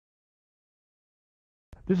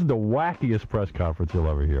This is the wackiest press conference you'll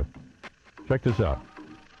ever hear. Check this out.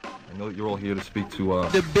 I know that you're all here to speak to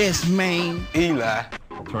the best man, Eli.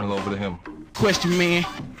 I'll turn it over to him. Question man.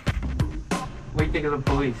 What do you think of the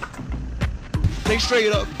police? They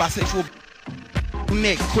straight up bisexual.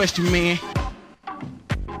 Next question man.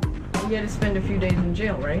 You had to spend a few days in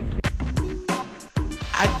jail, right?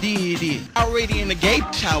 I did it. Already in the gay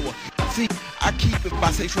shower. See, I keep it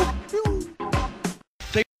bisexual.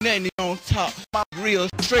 They nothing on top. My real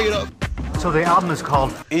straight up. So the album is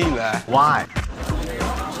called Eli. Why?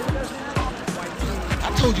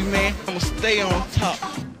 I told you, man, I'ma stay on top.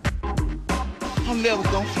 I'm never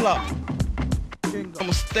gonna flop.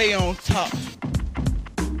 I'ma stay on top.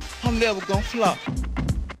 I'm never gonna flop.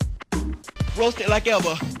 Roast it like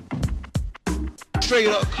ever. Straight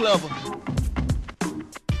up clever.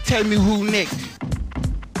 Tell me who next.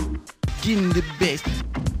 Getting the best.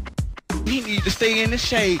 He need to stay in the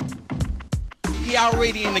shade. He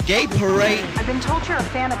already in the gay parade. I've been told you're a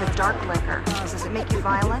fan of the dark liquor. Does it make you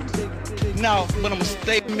violent? No, but I'ma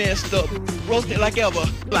stay messed up. Roast it like ever.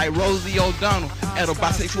 Like Rosie O'Donnell at a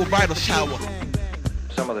bisexual bridal shower.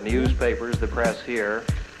 Some of the newspapers, the press here,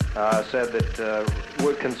 said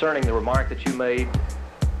that concerning the remark that you made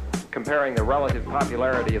comparing the relative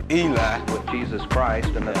popularity of Eli with Jesus Christ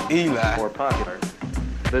and the Eli more popular.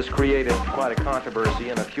 This created quite a controversy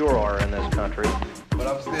and a furor in this country. But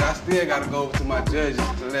I still got to go over to my judges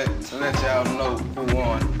to let y'all know who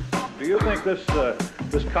won. Do you think this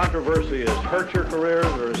controversy has hurt your career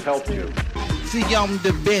or has helped you? See, I'm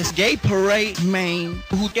the best gay parade man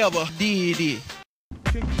who ever did it.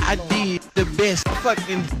 I did the best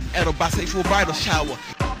fucking at a bisexual bridal shower.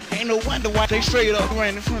 Ain't no wonder why they straight up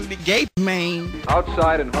ran in front of the gay man.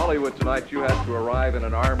 Outside in Hollywood tonight, you had to arrive in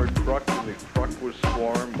an armored truck, and the truck was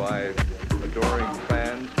swarmed by adoring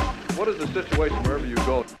fans. What is the situation wherever you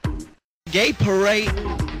go? Gay parade.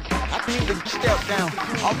 I need to step down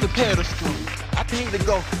off the pedestal. I need to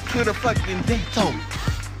go to the fucking depot.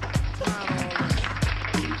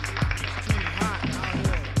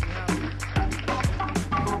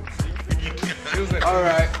 All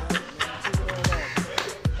right.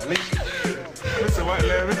 Listen, what,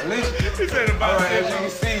 Larry? He said about all right, as you can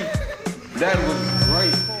see, that was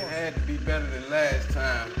great. It had to be better than last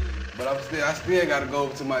time. But I still got to go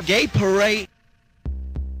over to my gay parade.